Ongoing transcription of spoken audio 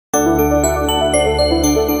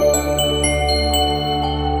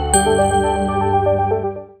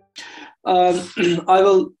I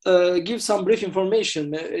will give some brief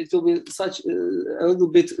information. It will be such a little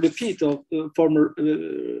bit repeat of former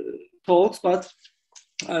talks, but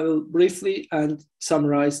I will briefly and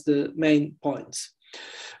summarize the main points.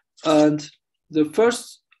 And the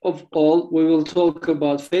first of all, we will talk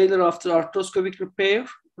about failure after arthroscopic repair,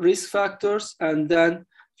 risk factors, and then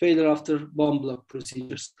failure after bone block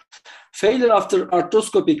procedures. Failure after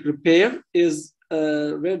arthroscopic repair is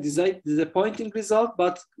a very disappointing result,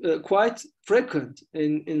 but quite frequent.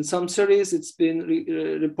 In some series, it's been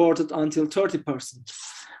reported until 30%.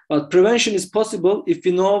 But prevention is possible if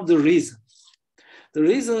we know the reason. The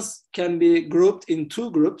reasons can be grouped in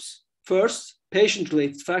two groups. First,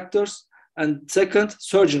 patient-related factors, and second,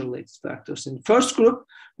 surgeon-related factors. In first group,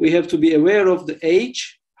 we have to be aware of the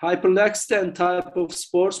age, hyperlaxity, and type of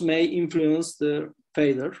sports may influence the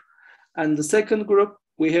failure. And the second group,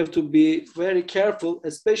 we have to be very careful,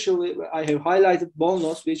 especially I have highlighted bone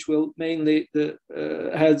loss, which will mainly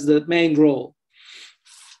has the main role.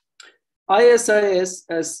 ISIS,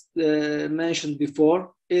 as mentioned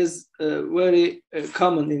before, is very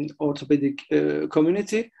common in orthopedic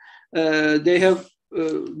community. They have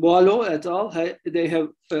Gawhale et al. They have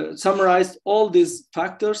summarized all these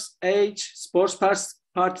factors: age, sports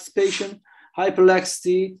participation,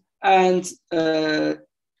 hyperlaxity, and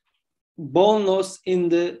bone loss in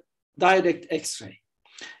the direct X-ray.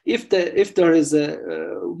 If there is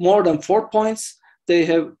more than 4 points, they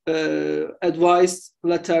have advised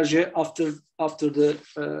Latarjet after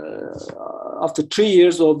 3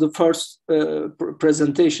 years of the first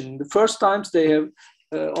presentation. The first times they have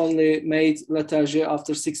only made Latarjet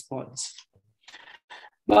after 6 points.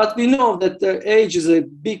 But we know that the age is a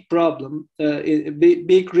big problem, a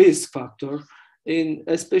big risk factor.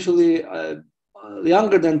 Especially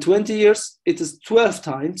younger than 20 years, it is 12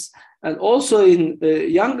 times. And also in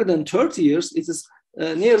younger than 30 years, it is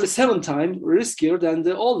nearly 7 times riskier than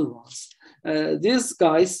the older ones. These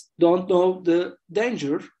guys don't know the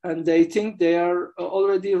danger, and they think they are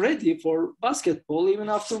already ready for basketball even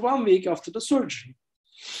after 1 week after the surgery.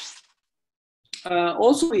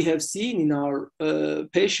 Also, we have seen in our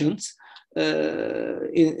patients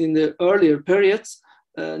in the earlier periods,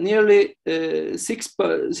 nearly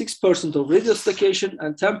 6% of radial dislocation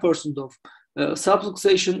and 10% of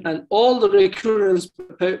subluxation, and all the recurrence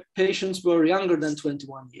patients were younger than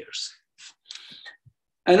 21 years.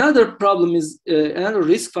 Another problem is, another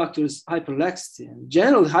risk factor is hyperlaxity. And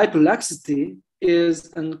generally, hyperlaxity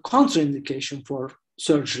is a contraindication for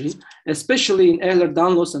surgery, especially in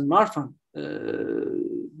Ehlers-Danlos and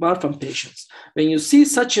Marfan patients. When you see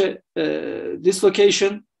such a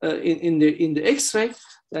dislocation in the X-ray,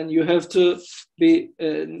 then you have to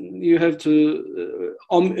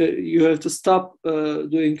stop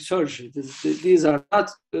doing surgery. These are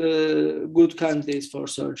not good candidates for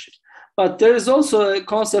surgery. But there is also a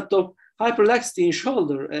concept of hyperlaxity in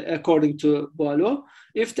shoulder, according to Gawhale.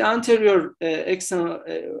 If the anterior external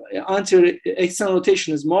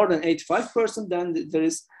rotation is more than 85%, then there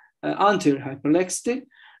is anterior hyperlaxity.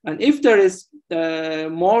 And if there is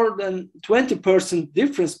more than 20%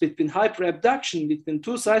 difference between hyperabduction between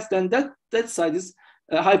two sides, then that side is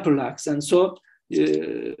hyperlax. And so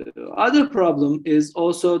other problem is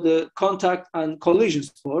also the contact and collision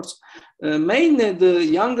sports. Mainly the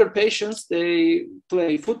younger patients, they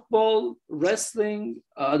play football, wrestling,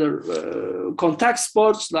 other contact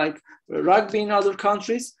sports like rugby in other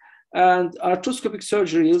countries, and arthroscopic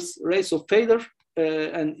surgeries rates of failure.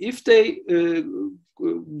 And if they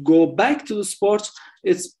go back to the sports,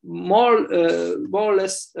 it's more or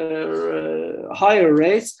less higher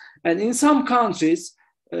rates. And in some countries,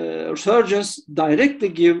 surgeons directly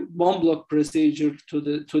give bone block procedure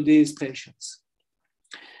to these patients.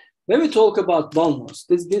 When we talk about bone loss,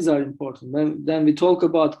 these are important. Then we talk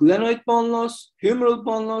about glenoid bone loss, humeral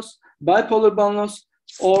bone loss, bipolar bone loss,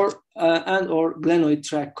 or glenoid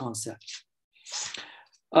tract concept.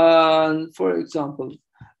 For example,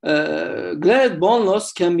 glenoid bone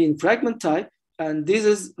loss can be in fragment type, and this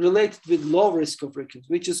is related with low risk of recurrence,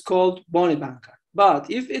 which is called bony Bankart. But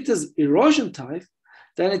if it is erosion type,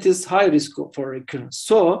 then it is high risk for recurrence.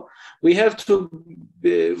 So we have to,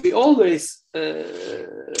 we always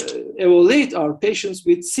evaluate our patients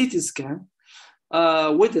with CT scan,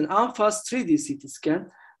 with an unfast 3D CT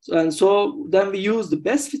scan. And so then we use the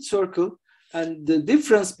best fit circle, and the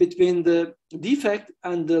difference between the defect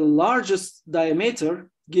and the largest diameter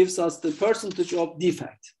gives us the percentage of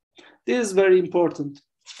defect. This is very important.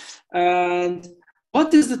 And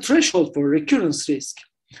what is the threshold for recurrence risk?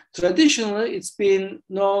 Traditionally, it's been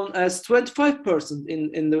known as 25%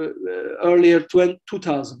 in the earlier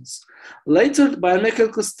 2000s. Later,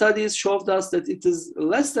 biomechanical studies showed us that it is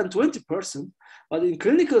less than 20%, But in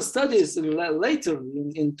clinical studies later,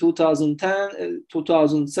 in 2010,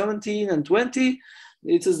 2017, and 20,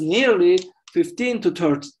 it is nearly 15 to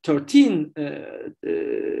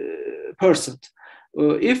 13%.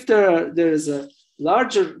 If there is a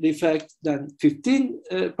larger defect than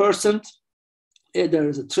 15%, there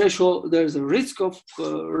is a threshold, there is a risk of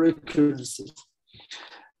recurrence.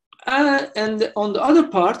 And on the other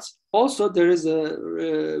part, also there is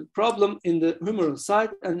a problem in the humeral side,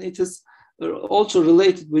 and it is also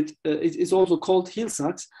related with, it is also called heel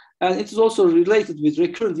sacs, and it is also related with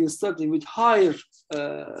recurrent instability with higher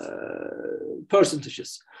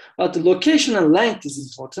percentages. But the location and length is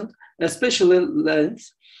important, especially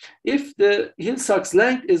length. If the heel sacs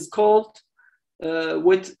length is called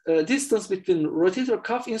with distance between rotator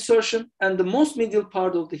cuff insertion and the most medial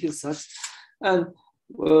part of the heel sacs. And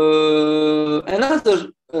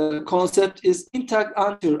another concept is intact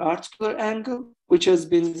anterior articular angle, which has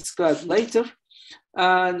been described later.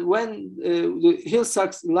 And when the heel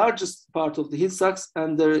sacs, largest part of the heel sacs,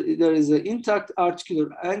 and there is an intact articular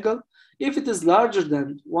angle, if it is larger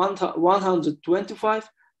than 125,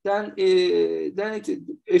 then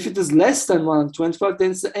if it is less than 125,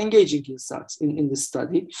 then it's engaging heel sacs in this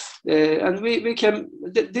study. And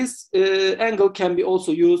this angle can be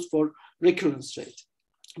also used for recurrence rate.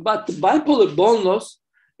 But the bipolar bone loss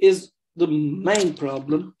is the main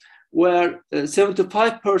problem, where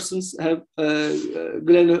 75% have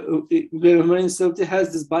glenohumeral instability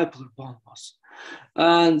has this bipolar bone loss.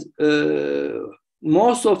 And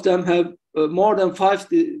most of them have more than 5,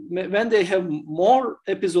 when they have more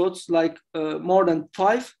episodes, like more than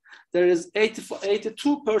 5, there is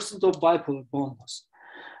 82% of bipolar bone loss.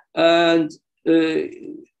 And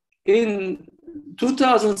in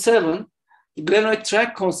 2007, the glenoid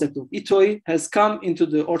tract concept of Itoi has come into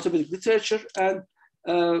the orthopedic literature, and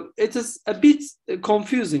it is a bit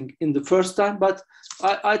confusing in the first time, but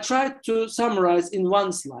I tried to summarize in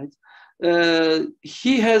one slide.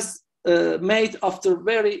 He has made, after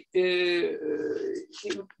very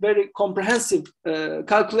comprehensive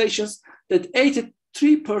calculations, that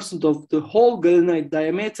 83% of the whole glenoid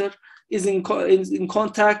diameter is in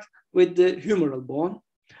contact with the humeral bone.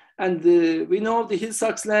 And we know the heel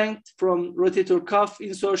sacs length from rotator cuff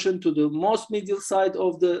insertion to the most medial side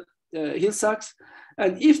of the heel sacs.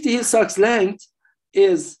 And if the heel sacs length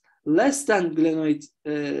is less than glenoid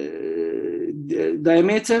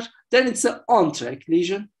diameter, then it's an on-track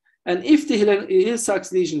lesion. And if the heel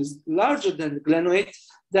sacs lesion is larger than the glenoid,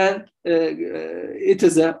 then it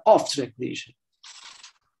is an off-track lesion.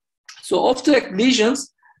 So off-track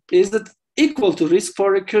lesions, is it equal to risk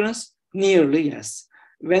for recurrence? Nearly, yes.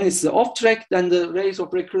 When it's off-track, then the rate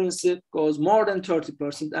of recurrence goes more than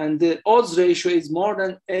 30%, and the odds ratio is more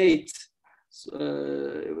than 8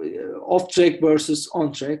 off-track versus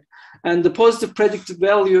on-track. And the positive predictive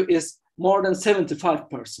value is more than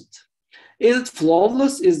 75%. Is it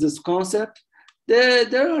flawless? Is this concept?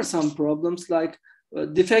 There are some problems, like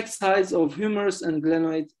defect size of humerus and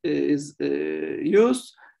glenoid is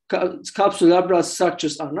used. Capsulolabral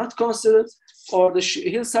structures are not considered, or the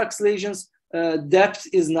heel sacs lesions depth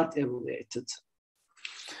is not evaluated.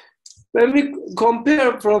 When we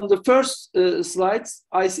compare from the first slides,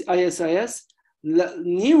 ISIS,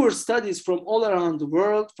 newer studies from all around the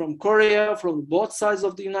world, from Korea, from both sides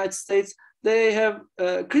of the United States, they have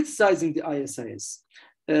criticizing the ISIS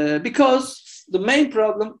because the main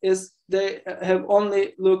problem is they have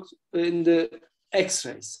only looked in the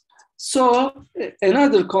X-rays. So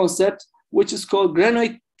another concept, which is called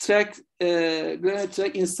glenoid tract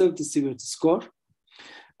instability severity score,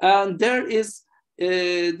 and there is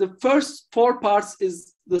the first 4 parts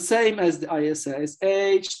is the same as the ISIS: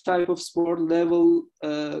 age, type of sport, level,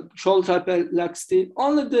 shoulder type, laxity.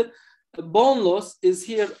 Only the bone loss is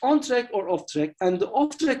here on track or off track, and the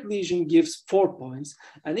off track lesion gives 4 points.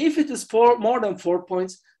 And if it is more than 4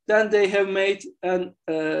 points, then they have made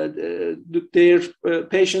their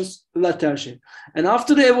patients Latarjet. And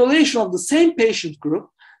after the evaluation of the same patient group,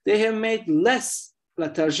 they have made less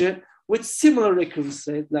Latarjet with similar recurrence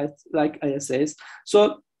rate like ISAs.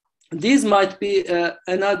 So these might be a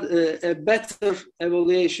better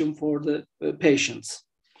evaluation for the patients.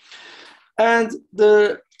 And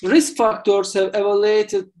the risk factors have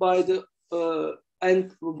evaluated by the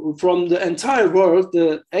and from the entire world,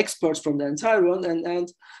 the experts from the entire world, and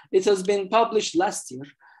it has been published last year.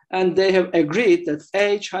 And they have agreed that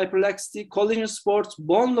age, hyperlaxity, collision sports,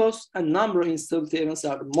 bone loss, and number of instability events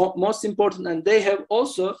are the most important. And they have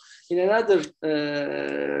also, in another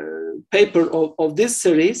paper of this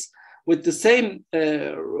series, with the same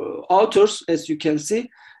authors, as you can see,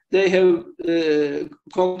 they have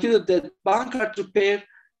concluded that Bankart repair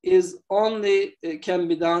is only can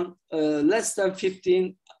be done less than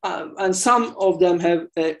 15, and some of them have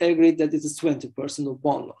agreed that it is 20% of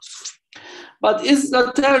bone loss. But is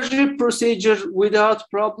Latarjet procedure without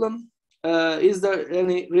problem? Is there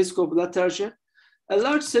any risk of Latarjet? A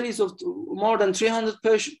large series of more than 300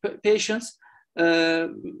 patients,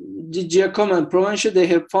 Giacomo and Provencher, they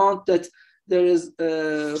have found that there is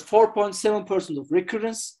 4.7% of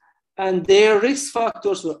recurrence, and their risk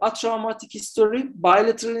factors were atraumatic history,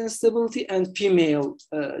 bilateral instability, and female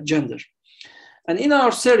gender. And in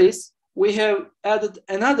our series, we have added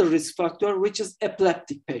another risk factor, which is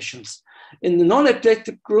epileptic patients. In the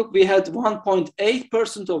non-epileptic group, we had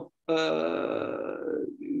 1.8% of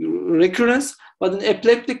recurrence, but in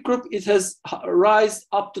epileptic group, it has risen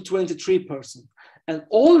up to 23%. And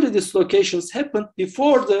all the dislocations happened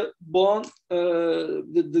before the bone,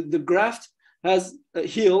 the graft has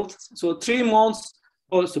healed. So 3 months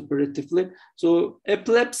postoperatively. So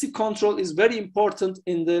epilepsy control is very important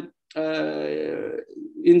in the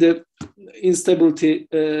instability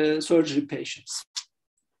surgery patients.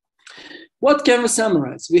 What can we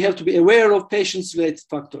summarize? We have to be aware of patients-related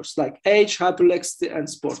factors like age, hyperlaxity, and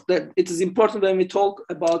sport. That it is important when we talk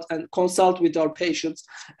about and consult with our patients,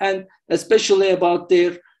 and especially about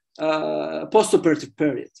their postoperative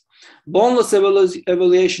period. Bone loss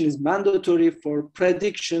evaluation is mandatory for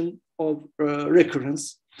prediction of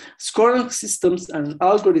recurrence. Scoring systems and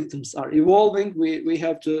algorithms are evolving. We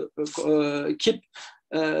have to keep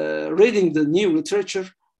reading the new literature,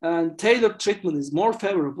 and tailored treatment is more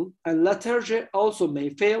favorable. And Latarjet also may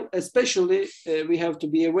fail, especially we have to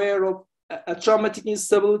be aware of traumatic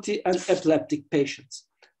instability and epileptic patients.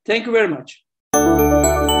 Thank you very much.